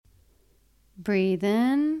Breathe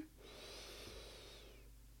in.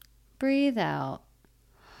 Breathe out.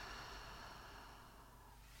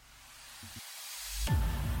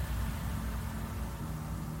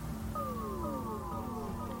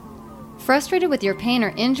 Frustrated with your pain or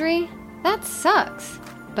injury? That sucks,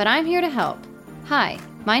 but I'm here to help. Hi,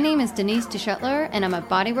 my name is Denise DeShetler, and I'm a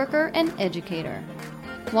bodyworker and educator.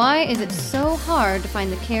 Why is it so hard to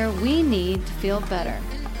find the care we need to feel better?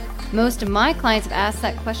 Most of my clients have asked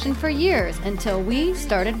that question for years until we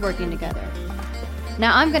started working together.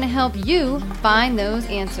 Now I'm going to help you find those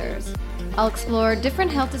answers. I'll explore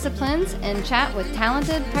different health disciplines and chat with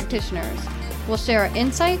talented practitioners. We'll share our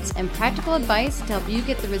insights and practical advice to help you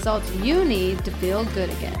get the results you need to feel good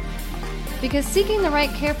again. Because seeking the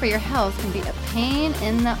right care for your health can be a pain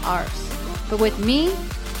in the arse. But with me,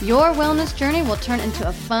 your wellness journey will turn into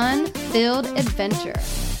a fun-filled adventure.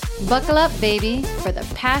 Buckle up, baby, for the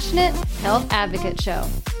Passionate Health Advocate Show.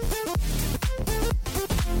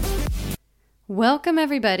 Welcome,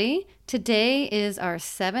 everybody. Today is our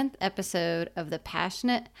 7th episode of the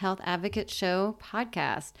Passionate Health Advocate Show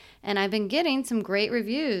podcast, and I've been getting some great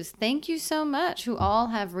reviews. Thank you so much who all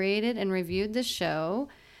have rated and reviewed the show,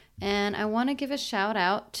 and I want to give a shout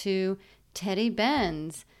out to Teddy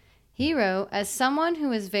Benz. He wrote, as someone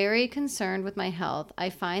who is very concerned with my health,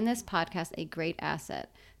 I find this podcast a great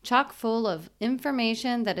asset, chock full of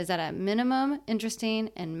information that is at a minimum interesting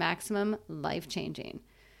and maximum life-changing.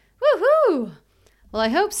 Woohoo! Well, I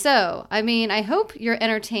hope so. I hope you're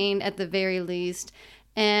entertained at the very least.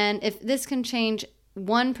 And if this can change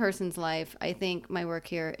one person's life, I think my work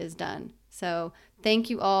here is done. So thank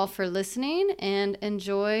you all for listening and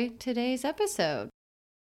enjoy today's episode.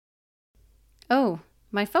 Oh,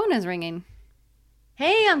 my phone is ringing.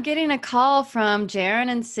 Hey, I'm getting a call from Jaron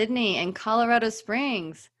and Sydney in Colorado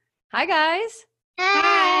Springs. Hi, guys.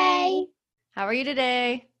 Hi. How are you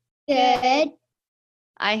today? Good.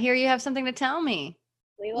 I hear you have something to tell me.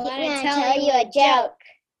 We want to tell you a joke.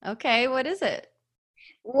 Okay, what is it?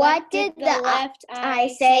 What did the left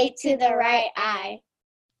eye say to the right eye?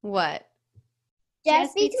 What?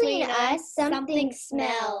 Just between us, something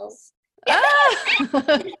smells.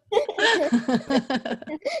 Ah!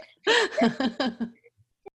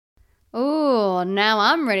 Ooh, now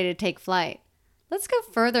I'm ready to take flight. Let's go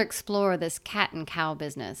further explore this cat and cow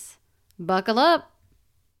business. Buckle up.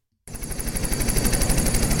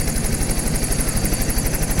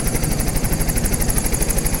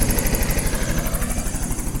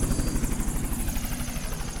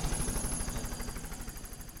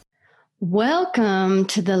 Welcome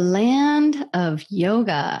to the land of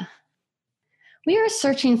yoga. We are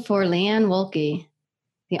searching for Leanne Wolke,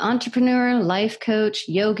 the entrepreneur, life coach,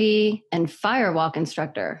 yogi, and firewalk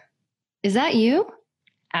instructor. Is that you?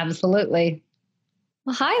 Absolutely.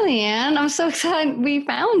 Well, hi, Leanne. I'm so excited we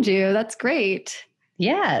found you. That's great.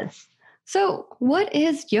 Yes. So what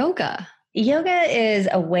is yoga? Yoga is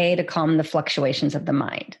a way to calm the fluctuations of the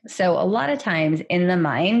mind. So a lot of times in the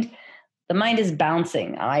mind is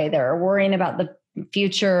bouncing, either worrying about the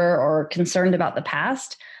future or concerned about the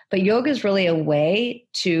past. But yoga is really a way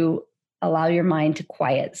to allow your mind to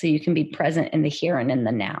quiet so you can be present in the here and in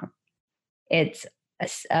the now. It's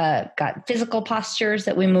got physical postures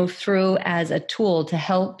that we move through as a tool to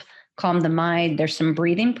help calm the mind. There's some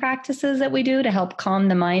breathing practices that we do to help calm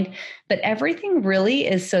the mind, but everything really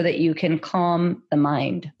is so that you can calm the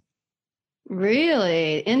mind.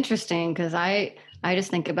 Really interesting, because I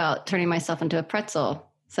just think about turning myself into a pretzel.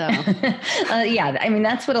 So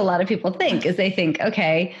that's what a lot of people think, is they think,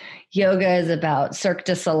 okay, yoga is about Cirque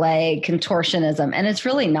du Soleil, contortionism, and it's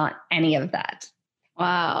really not any of that.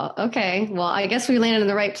 Wow. Okay. Well, I guess we landed in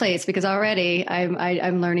the right place, because already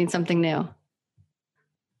I'm learning something new.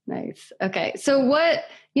 Nice. Okay. So what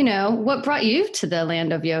brought you to the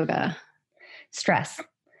land of yoga? Stress.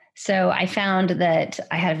 So I found that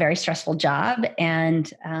I had a very stressful job, and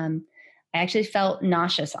I actually felt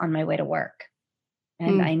nauseous on my way to work.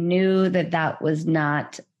 And I knew that was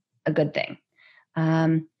not a good thing.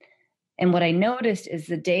 And what I noticed is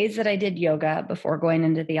the days that I did yoga before going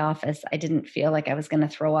into the office, I didn't feel like I was going to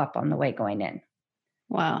throw up on the way going in.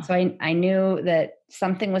 Wow. So I knew that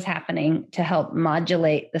something was happening to help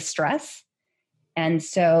modulate the stress. And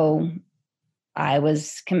so I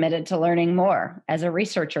was committed to learning more. As a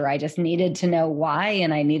researcher, I just needed to know why,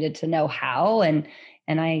 and I needed to know how. And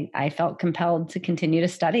I felt compelled to continue to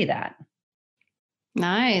study that.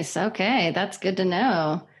 Nice. Okay. That's good to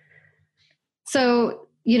know. So,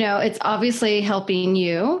 it's obviously helping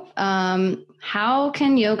you. How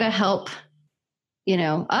can yoga help,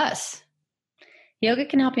 us? Yoga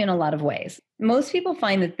can help you in a lot of ways. Most people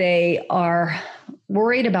find that they are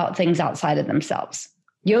worried about things outside of themselves.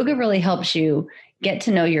 Yoga really helps you get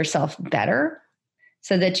to know yourself better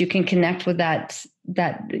so that you can connect with that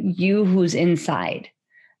you who's inside.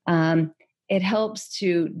 It helps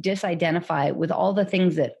to disidentify with all the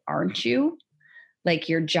things that aren't you, like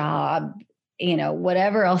your job,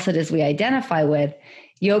 whatever else it is we identify with.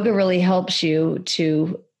 Yoga really helps you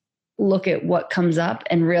to look at what comes up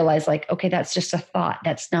and realize, like, okay, that's just a thought.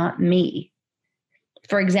 That's not me.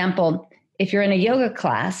 For example, if you're in a yoga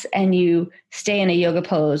class and you stay in a yoga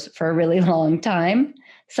pose for a really long time,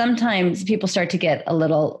 sometimes people start to get a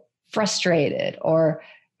little frustrated or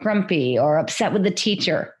grumpy or upset with the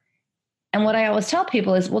teacher. And what I always tell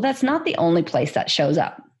people is, well, that's not the only place that shows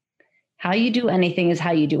up. How you do anything is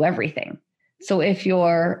how you do everything. So if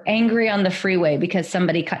you're angry on the freeway because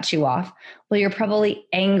somebody cuts you off, well, you're probably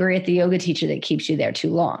angry at the yoga teacher that keeps you there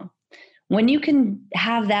too long. When you can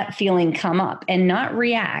have that feeling come up and not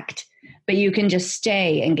react, but you can just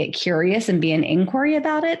stay and get curious and be an inquiry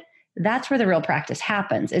about it, that's where the real practice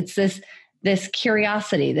happens. It's this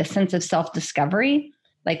curiosity, this sense of self-discovery,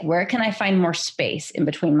 like, where can I find more space in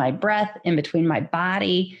between my breath, in between my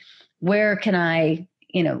body? Where can I,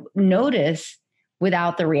 notice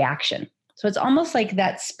without the reaction? So it's almost like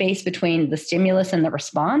that space between the stimulus and the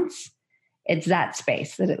response. It's that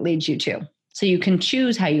space that it leads you to. So you can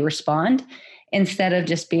choose how you respond instead of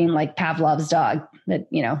just being like Pavlov's dog that,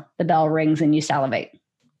 the bell rings and you salivate.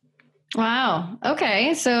 Wow.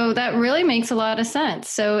 Okay. So that really makes a lot of sense.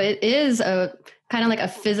 So it is a kind of like a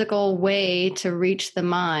physical way to reach the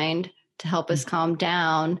mind to help us calm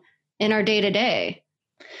down in our day-to-day.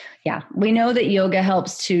 Yeah, we know that yoga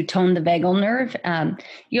helps to tone the vagal nerve.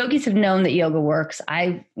 Yogis have known that yoga works.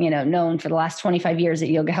 I've, known for the last 25 years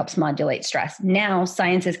that yoga helps modulate stress. Now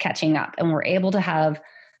science is catching up and we're able to have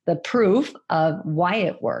the proof of why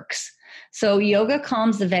it works. So yoga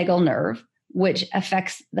calms the vagal nerve, which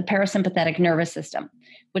affects the parasympathetic nervous system,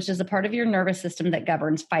 which is a part of your nervous system that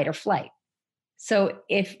governs fight or flight. So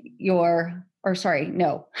if the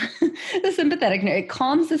sympathetic, it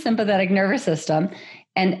calms the sympathetic nervous system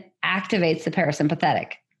and activates the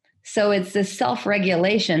parasympathetic. So it's this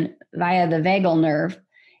self-regulation via the vagal nerve.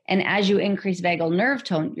 And as you increase vagal nerve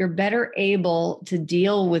tone, you're better able to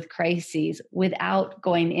deal with crises without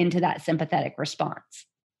going into that sympathetic response.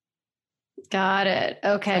 Got it.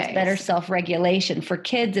 Okay. So it's better self-regulation. For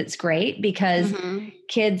kids, it's great because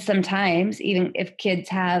kids sometimes, even if kids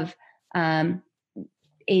have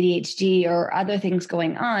ADHD or other things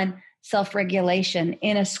going on, self-regulation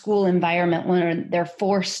in a school environment when they're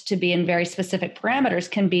forced to be in very specific parameters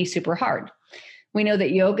can be super hard. We know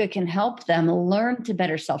that yoga can help them learn to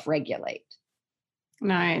better self-regulate.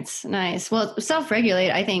 Nice. Well, self-regulate,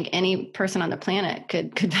 I think any person on the planet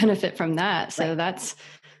could benefit from that. So right.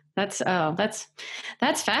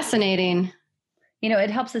 That's fascinating. It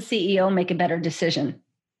helps the CEO make a better decision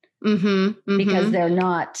because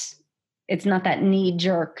it's not that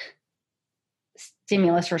knee-jerk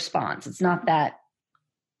stimulus response. It's not that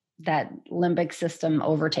limbic system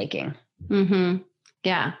overtaking.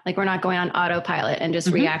 Yeah. Like we're not going on autopilot and just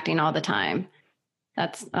reacting all the time.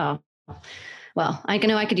 Well, I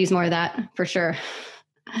know I could use more of that for sure.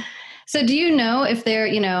 So do you know if there,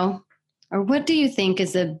 or what do you think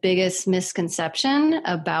is the biggest misconception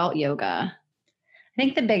about yoga? I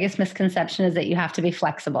think the biggest misconception is that you have to be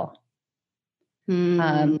flexible.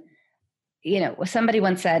 What somebody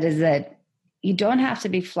once said is that you don't have to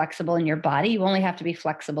be flexible in your body. You only have to be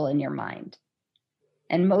flexible in your mind.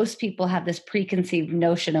 And most people have this preconceived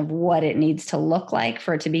notion of what it needs to look like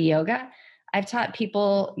for it to be yoga. I've taught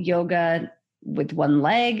people yoga with one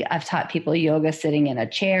leg. I've taught people yoga sitting in a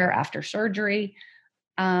chair after surgery.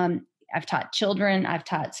 I've taught children. I've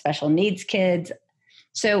taught special needs kids.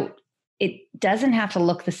 So it doesn't have to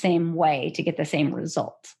look the same way to get the same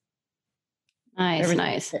result.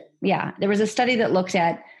 Nice. Yeah. There was a study that looked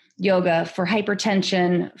at yoga for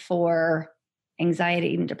hypertension, for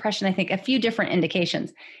anxiety and depression, I think a few different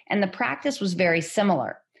indications. And the practice was very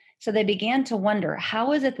similar. So they began to wonder,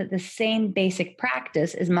 how is it that the same basic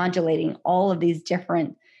practice is modulating all of these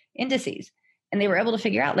different indices? And they were able to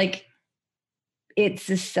figure out, like, it's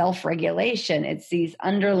this self-regulation. It's these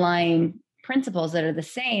underlying principles that are the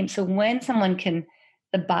same. So when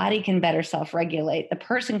the body can better self-regulate, the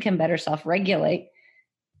person can better self-regulate,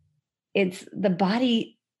 it's the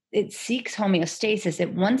body, it seeks homeostasis.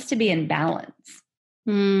 It wants to be in balance.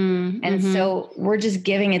 And so we're just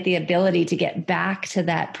giving it the ability to get back to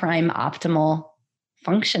that prime optimal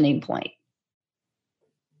functioning point.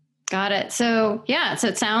 Got it. So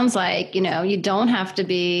it sounds like, you don't have to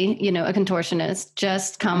be, a contortionist,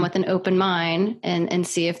 just come with an open mind and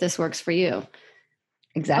see if this works for you.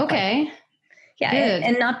 Exactly. Okay. Yeah.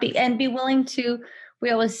 And be willing to We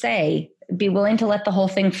always say, be willing to let the whole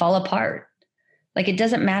thing fall apart. Like, it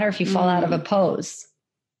doesn't matter if you fall out of a pose.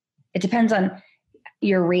 It depends on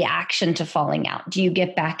your reaction to falling out. Do you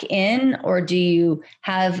get back in, or do you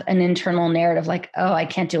have an internal narrative like, oh, I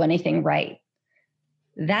can't do anything right?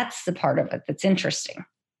 That's the part of it that's interesting.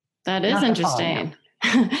 That is interesting.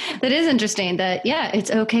 That is interesting that, yeah, it's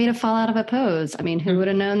okay to fall out of a pose. I mean, who would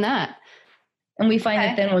have known that? And we find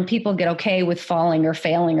that then when people get okay with falling or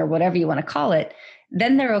failing or whatever you want to call it,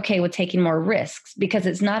 then they're okay with taking more risks because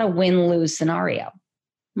it's not a win-lose scenario,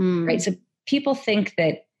 right? So people think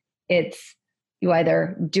that it's you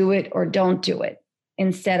either do it or don't do it,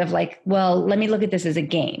 instead of like, well, let me look at this as a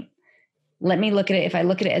game. Let me look at it. If I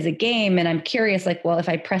look at it as a game and I'm curious, like, well, if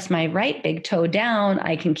I press my right big toe down,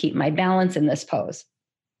 I can keep my balance in this pose.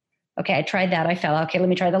 Okay, I tried that. I fell. Okay, let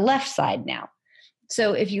me try the left side now.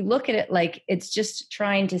 So if you look at it like it's just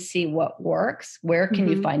trying to see what works, where can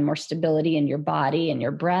you find more stability in your body and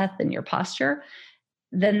your breath and your posture,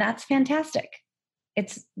 then that's fantastic.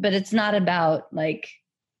 But it's not about like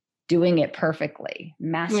doing it perfectly,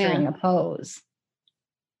 mastering a pose.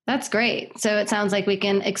 That's great. So it sounds like we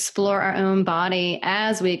can explore our own body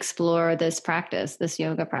as we explore this practice, this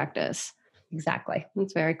yoga practice. Exactly.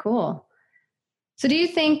 That's very cool. So do you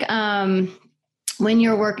think when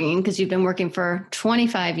you're working, because you've been working for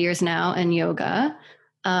 25 years now in yoga,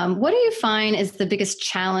 what do you find is the biggest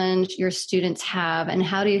challenge your students have, and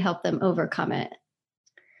how do you help them overcome it?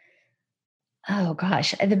 Oh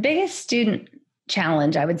gosh, the biggest student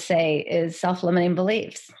challenge I would say is self-limiting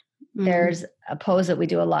beliefs. There's a pose that we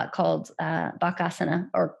do a lot called Bakasana,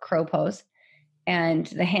 or crow pose. And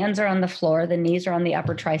the hands are on the floor, the knees are on the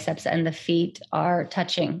upper triceps, and the feet are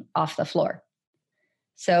touching off the floor.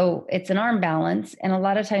 So it's an arm balance. And a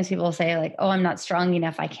lot of times people say like, oh, I'm not strong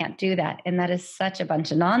enough, I can't do that. And that is such a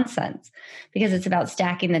bunch of nonsense, because it's about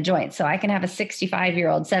stacking the joints. So I can have a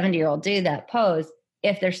 65-year-old, 70-year-old do that pose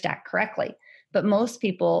if they're stacked correctly. But most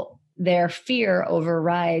people, their fear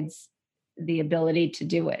overrides the ability to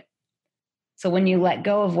do it. So when you let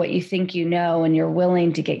go of what you think you know and you're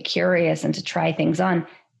willing to get curious and to try things on,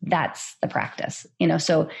 that's the practice.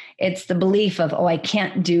 So it's the belief of, oh, I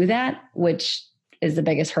can't do that, which is the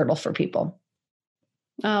biggest hurdle for people.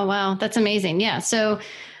 Oh, wow. That's amazing. Yeah. So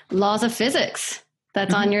laws of physics,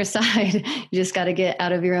 that's on your side. You just got to get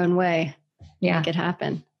out of your own way. Make it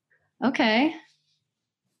happen. Okay.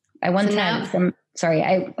 I once had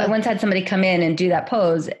somebody come in and do that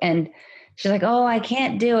pose, and she's like, oh, I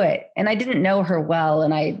can't do it. And I didn't know her well.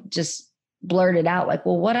 And I just blurted out like,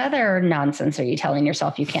 well, what other nonsense are you telling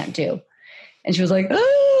yourself you can't do? And she was like,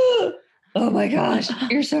 oh my gosh,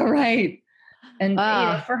 you're so right. And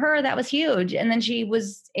for her, that was huge. And then she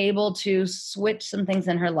was able to switch some things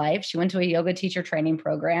in her life. She went to a yoga teacher training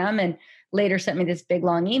program and later sent me this big,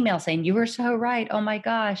 long email saying, you were so right. Oh my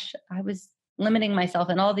gosh, I was limiting myself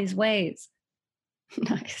in all these ways.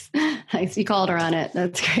 Nice. You called her on it.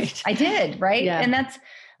 That's great. I did. Right. Yeah. And that's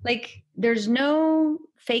like, there's no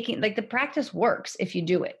faking, like the practice works if you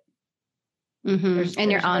do it.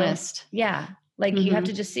 And you're honest. Yeah. Like you have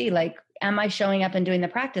to just see, like, am I showing up and doing the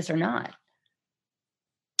practice or not?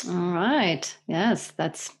 All right. Yes.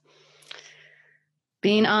 That's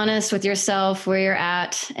being honest with yourself, where you're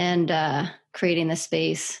at, and creating the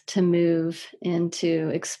space to move into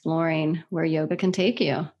exploring where yoga can take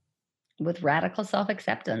you. With radical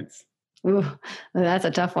self-acceptance. Ooh, that's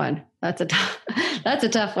a tough one. That's a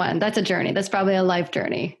tough one. That's a journey. That's probably a life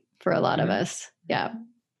journey for a lot of us. Yeah.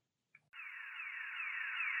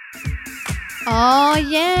 Oh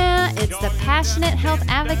yeah, it's the Passionate Health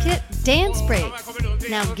Advocate Dance Break.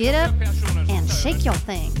 Now get up and shake your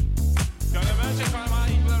thing.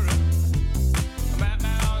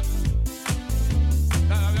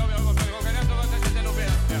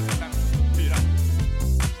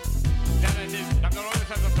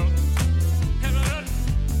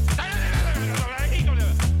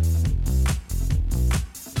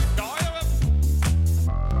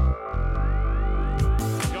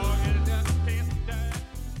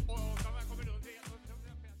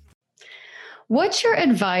 What's your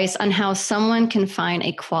advice on how someone can find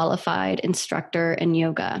a qualified instructor in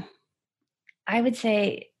yoga? I would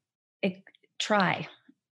say try.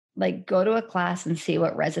 Like go to a class and see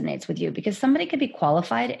what resonates with you, because somebody could be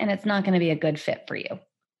qualified and it's not going to be a good fit for you,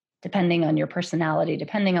 depending on your personality,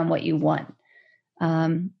 depending on what you want.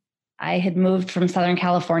 I had moved from Southern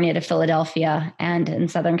California to Philadelphia, and in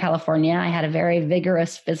Southern California, I had a very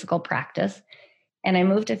vigorous physical practice. And I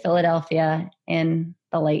moved to Philadelphia in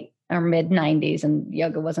the late or mid 90s, and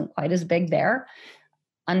yoga wasn't quite as big there,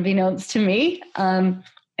 unbeknownst to me. And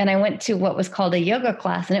I went to what was called a yoga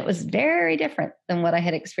class, and it was very different than what I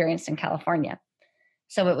had experienced in California.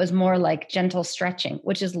 So it was more like gentle stretching,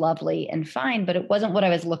 which is lovely and fine, but it wasn't what I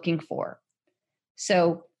was looking for.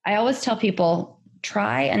 So I always tell people,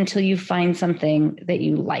 try until you find something that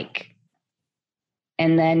you like.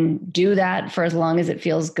 And then do that for as long as it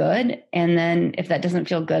feels good. And then if that doesn't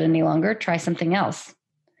feel good any longer, try something else.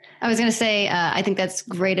 I was going to say, I think that's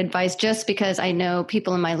great advice, just because I know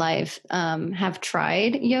people in my life have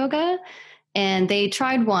tried yoga, and they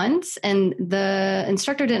tried once and the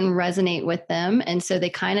instructor didn't resonate with them. And so they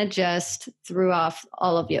kind of just threw off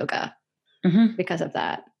all of yoga because of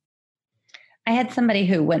that. I had somebody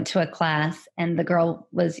who went to a class and the girl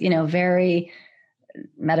was, very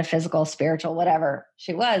metaphysical, spiritual, whatever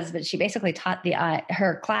she was, but she basically taught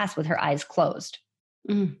her class with her eyes closed.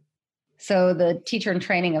 Mm. So the teacher in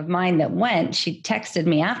training of mine that went, she texted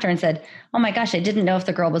me after and said, "Oh my gosh, I didn't know if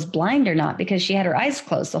the girl was blind or not because she had her eyes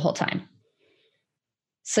closed the whole time."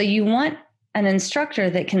 So you want an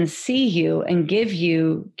instructor that can see you and give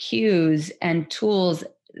you cues and tools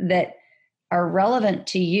that are relevant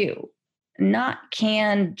to you, not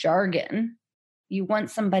canned jargon. You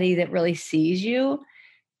want somebody that really sees you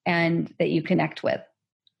and that you connect with.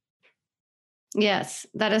 Yes,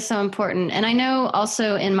 that is so important. And I know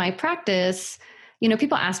also in my practice,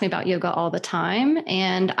 people ask me about yoga all the time,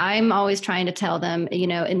 and I'm always trying to tell them,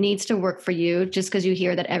 it needs to work for you. Just because you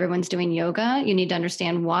hear that everyone's doing yoga, you need to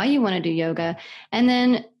understand why you want to do yoga and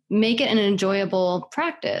then make it an enjoyable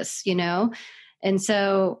practice, And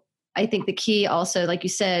so I think the key also, like you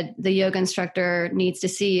said, the yoga instructor needs to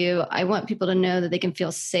see you. I want people to know that they can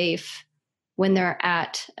feel safe when they're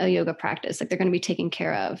at a yoga practice, like they're going to be taken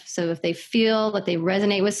care of. So if they feel that they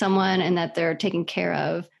resonate with someone and that they're taken care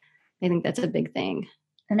of, I think that's a big thing.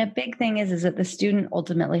 And a big thing is that the student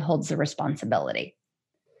ultimately holds the responsibility.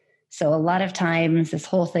 So a lot of times this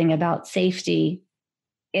whole thing about safety,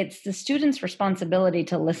 it's the student's responsibility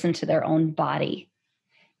to listen to their own body.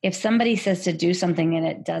 If somebody says to do something and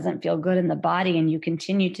it doesn't feel good in the body and you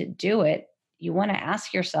continue to do it, you want to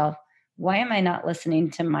ask yourself, why am I not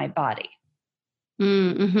listening to my body?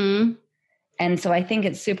 Mm-hmm. And so I think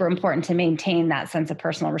it's super important to maintain that sense of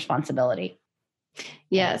personal responsibility.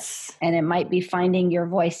 Yes. And it might be finding your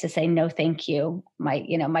voice to say, no, thank you.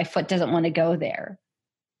 My foot doesn't want to go there.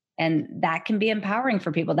 And that can be empowering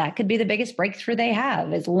for people. That could be the biggest breakthrough they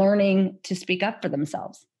have, is learning to speak up for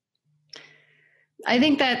themselves. I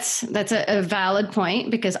think that's a valid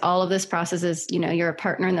point, because all of this process is, you're a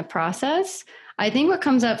partner in the process. I think what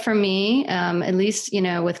comes up for me, at least,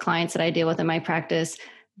 with clients that I deal with in my practice,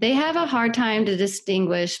 they have a hard time to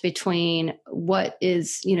distinguish between what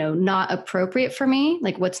is, not appropriate for me,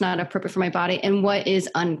 like what's not appropriate for my body, and what is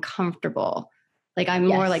uncomfortable. Like I'm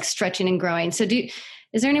more like stretching and growing. So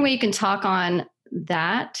is there any way you can talk on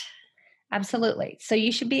that? Absolutely. So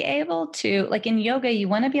you should be able to, like in yoga, you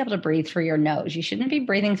want to be able to breathe through your nose. You shouldn't be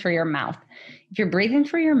breathing through your mouth. If you're breathing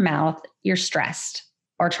through your mouth, you're stressed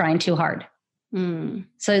or trying too hard.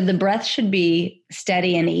 So the breath should be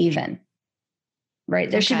steady and even, right?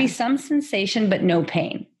 There should be some sensation, but no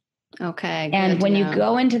pain. Okay. And when you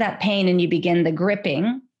go into that pain and you begin the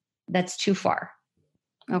gripping, that's too far.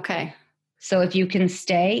 Okay. So if you can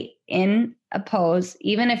stay in a pose,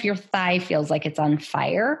 even if your thigh feels like it's on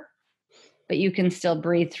fire, but you can still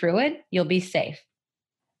breathe through it, you'll be safe,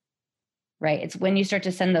 right? It's when you start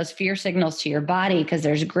to send those fear signals to your body because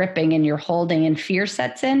there's gripping and you're holding and fear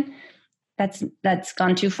sets in, that's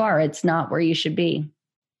gone too far. It's not where you should be.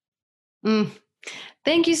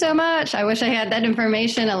 Thank you so much. I wish I had that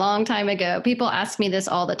information a long time ago. People ask me this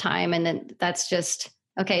all the time, and then that's just,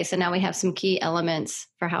 okay, so now we have some key elements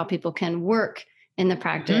for how people can work in the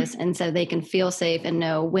practice, and so they can feel safe and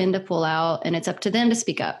know when to pull out, and it's up to them to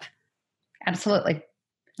speak up. Absolutely.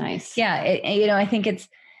 Nice. Yeah. I think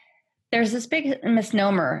there's this big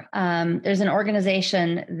misnomer. There's an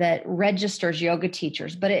organization that registers yoga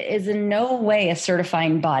teachers, but it is in no way a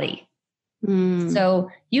certifying body. So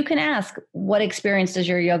you can ask, what experience does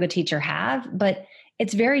your yoga teacher have? But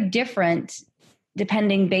it's very different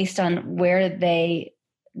depending based on where they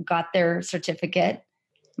got their certificate.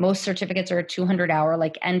 Most certificates are a 200-hour,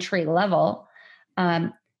 like entry level.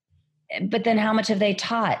 But then how much have they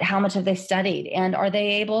taught? How much have they studied? And are they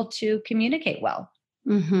able to communicate well?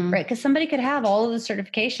 Right? Because somebody could have all of the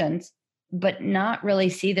certifications, but not really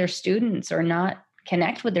see their students or not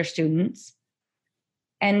connect with their students.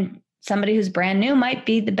 And somebody who's brand new might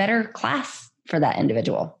be the better class for that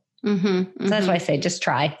individual. So that's why I say, just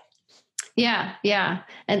try. Yeah. Yeah.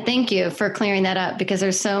 And thank you for clearing that up, because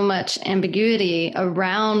there's so much ambiguity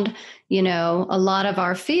around, a lot of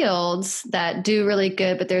our fields that do really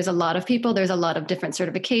good, but there's a lot of people, there's a lot of different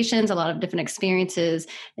certifications, a lot of different experiences.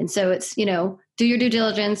 And so it's, do your due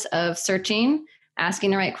diligence of searching,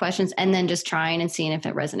 asking the right questions, and then just trying and seeing if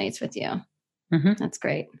it resonates with you. Mm-hmm. That's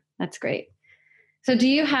great. That's great. So do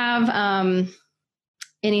you have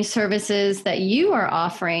any services that you are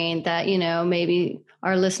offering that, maybe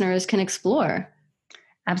our listeners can explore?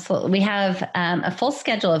 Absolutely. We have a full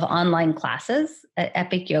schedule of online classes at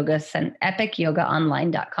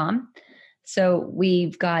epicyogaonline.com. So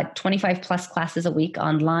we've got 25 plus classes a week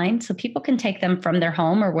online, so people can take them from their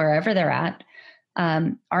home or wherever they're at.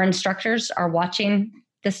 Our instructors are watching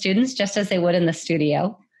the students just as they would in the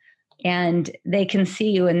studio, and they can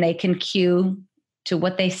see you and they can cue to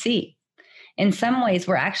what they see. In some ways,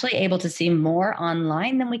 we're actually able to see more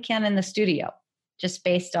online than we can in the studio, just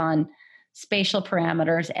based on spatial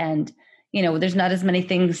parameters. And, there's not as many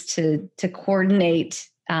things to coordinate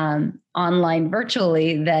online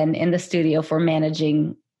virtually than in the studio for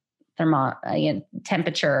managing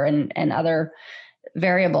temperature and other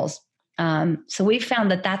variables. So we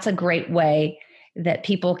found that that's a great way that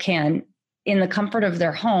people can, in the comfort of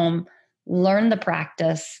their home, learn the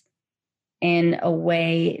practice in a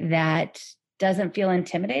way that doesn't feel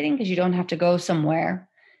intimidating because you don't have to go somewhere.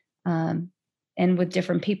 And with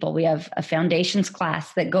different people, we have a foundations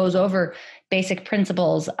class that goes over basic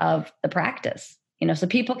principles of the practice, so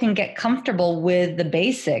people can get comfortable with the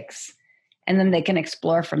basics and then they can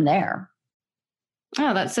explore from there.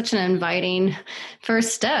 Oh, that's such an inviting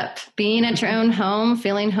first step. Being at your own home,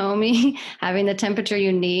 feeling homey, having the temperature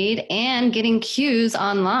you need, and getting cues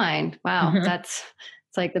online. Wow, it's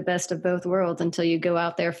like the best of both worlds until you go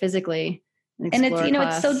out there physically. And it's,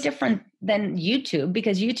 it's so different than YouTube,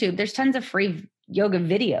 because YouTube, there's tons of free yoga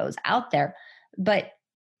videos out there, but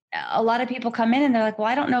a lot of people come in and they're like, well,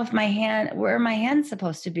 I don't know if where my hand's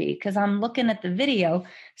supposed to be because I'm looking at the video.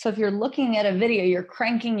 So if you're looking at a video, you're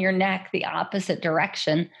cranking your neck the opposite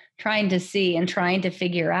direction, trying to see and trying to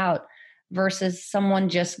figure out, versus someone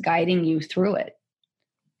just guiding you through it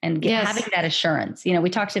and having that assurance. We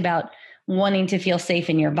talked about wanting to feel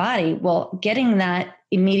safe in your body. Well, getting that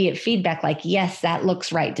immediate feedback, like, yes, that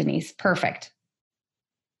looks right, Denise. Perfect.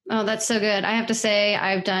 Oh, that's so good. I have to say,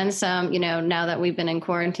 I've done some, now that we've been in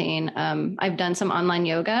quarantine, I've done some online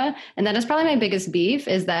yoga. And that is probably my biggest beef,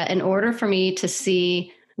 is that in order for me to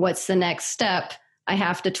see what's the next step, I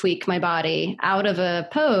have to tweak my body out of a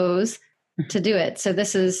pose to do it. So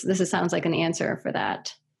this sounds like an answer for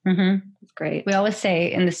that. Mm-hmm. Great. We always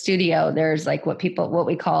say in the studio, there's like what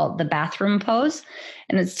we call the bathroom pose.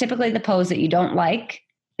 And it's typically the pose that you don't like,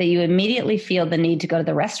 that you immediately feel the need to go to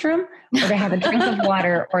the restroom or to have a drink of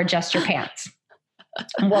water or adjust your pants.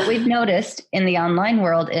 And what we've noticed in the online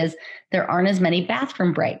world is there aren't as many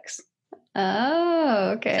bathroom breaks.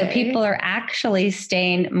 Oh, okay. So people are actually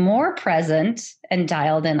staying more present and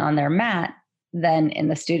dialed in on their mat than in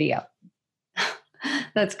the studio.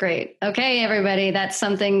 That's great. Okay, everybody, that's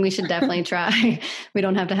something we should definitely try. We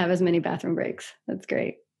don't have to have as many bathroom breaks. That's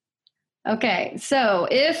great. Okay, so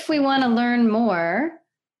if we want to learn more,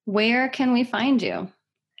 where can we find you?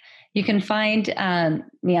 You can find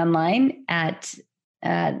me online at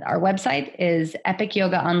our website is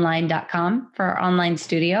epicyogaonline.com for our online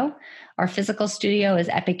studio. Our physical studio is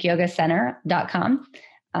epicyogascenter.com.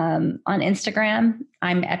 On Instagram,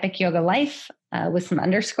 I'm Epic Yoga Life with some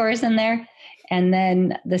underscores in there. And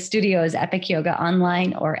then the studio is Epic Yoga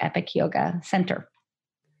Online or Epic Yoga Center.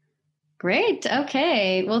 Great.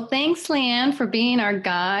 Okay. Well, thanks, Leanne, for being our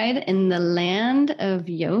guide in the land of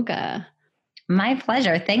yoga. My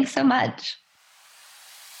pleasure. Thanks so much.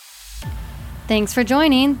 Thanks for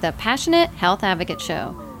joining the Passionate Health Advocate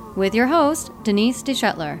Show with your host, Denise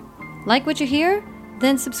DeShetler. Like what you hear?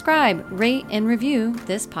 Then subscribe, rate, and review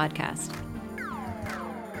this podcast.